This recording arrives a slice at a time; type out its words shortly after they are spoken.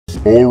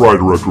Alright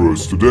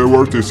recruits, today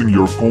we're testing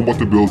your combat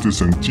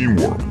abilities and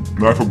teamwork.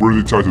 Knife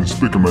Ability Titan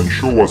Speakerman,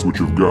 show us what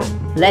you've got.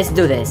 Let's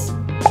do this.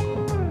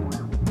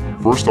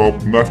 First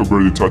up, Knife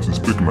Ability Titan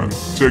Speakerman,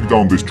 take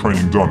down this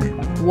training dummy.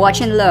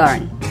 Watch and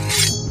learn.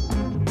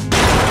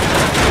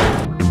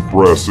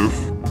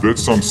 Impressive.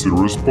 That's some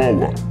serious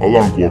power.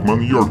 Alarm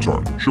Clockman, your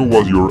turn. Show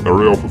us your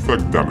area of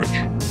effect damage.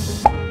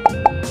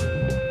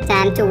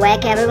 Time to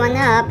wake everyone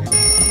up.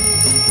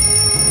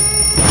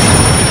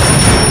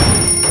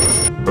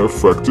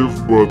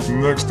 Effective, but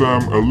next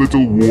time a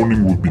little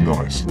warning would be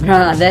nice.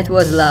 Bruh, that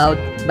was loud,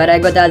 but I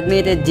gotta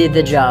admit it did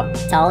the job.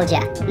 Told ya.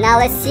 Now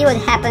let's see what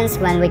happens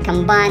when we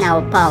combine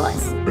our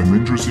powers. An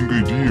interesting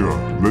idea.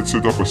 Let's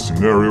set up a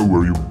scenario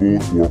where you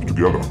both work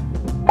together.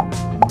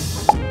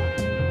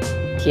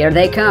 Here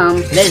they come.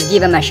 Let's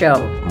give them a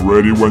show.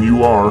 Ready when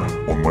you are.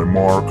 On my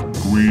mark.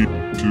 3,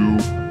 2,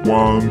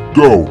 1,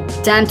 go!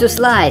 Time to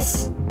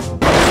slice.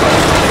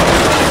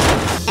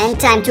 And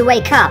time to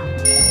wake up.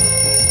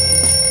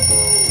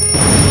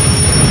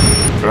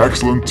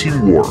 Excellent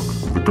teamwork!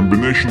 The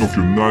combination of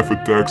your knife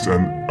attacks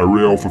and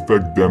area of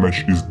effect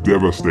damage is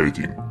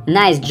devastating.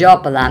 Nice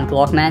job, Alarm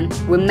Clockman.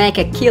 We make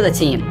a killer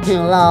team.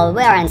 Lol,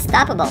 we're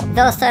unstoppable.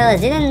 Those toilers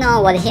didn't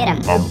know what hit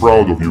them. I'm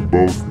proud of you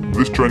both.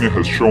 This training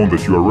has shown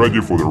that you are ready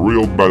for the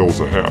real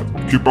battles ahead.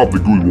 Keep up the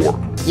good work.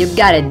 You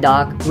got it,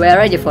 Doc. We're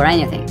ready for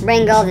anything.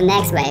 Bring all the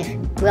next wave.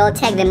 We'll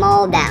take them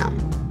all down.